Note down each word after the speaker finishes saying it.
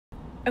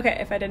Okay,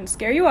 if I didn't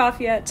scare you off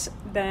yet,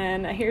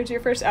 then here's your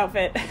first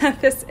outfit.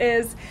 This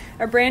is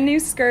a brand new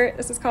skirt.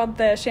 This is called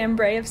the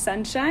Chambray of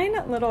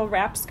Sunshine little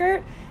wrap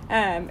skirt.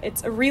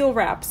 It's a real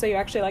wrap, so you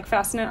actually like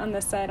fasten it on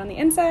this side on the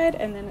inside,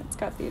 and then it's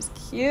got these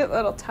cute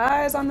little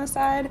ties on the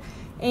side.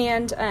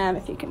 And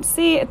if you can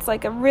see, it's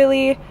like a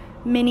really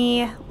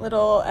mini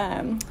little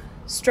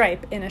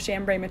stripe in a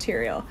chambray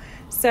material.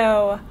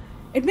 So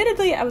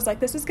admittedly, I was like,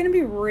 this is going to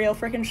be real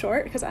freaking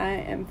short because I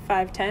am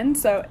 5'10",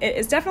 so it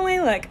is definitely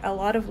like a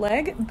lot of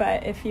leg.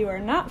 But if you are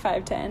not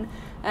 5'10",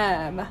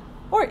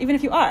 or even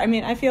if you are, I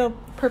mean, I feel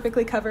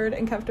perfectly covered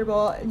and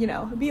comfortable, you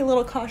know, be a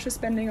little cautious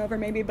bending over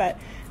maybe, but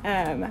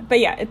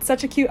yeah, it's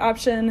such a cute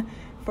option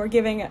for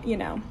giving, you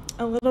know,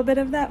 a little bit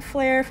of that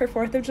flair for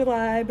 4th of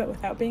July, but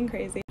without being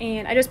crazy.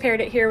 And I just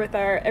paired it here with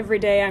our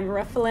everyday I'm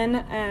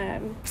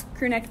rufflin'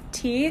 crew neck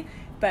tee,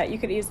 but you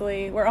could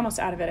easily, we're almost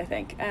out of it, I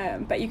think,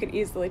 but you could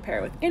easily pair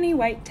it with any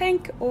white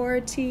tank or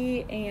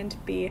tee and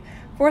be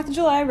 4th of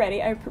July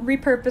ready. I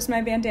repurposed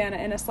my bandana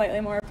in a slightly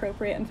more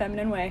appropriate and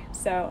feminine way.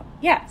 So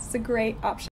yeah, it's a great option.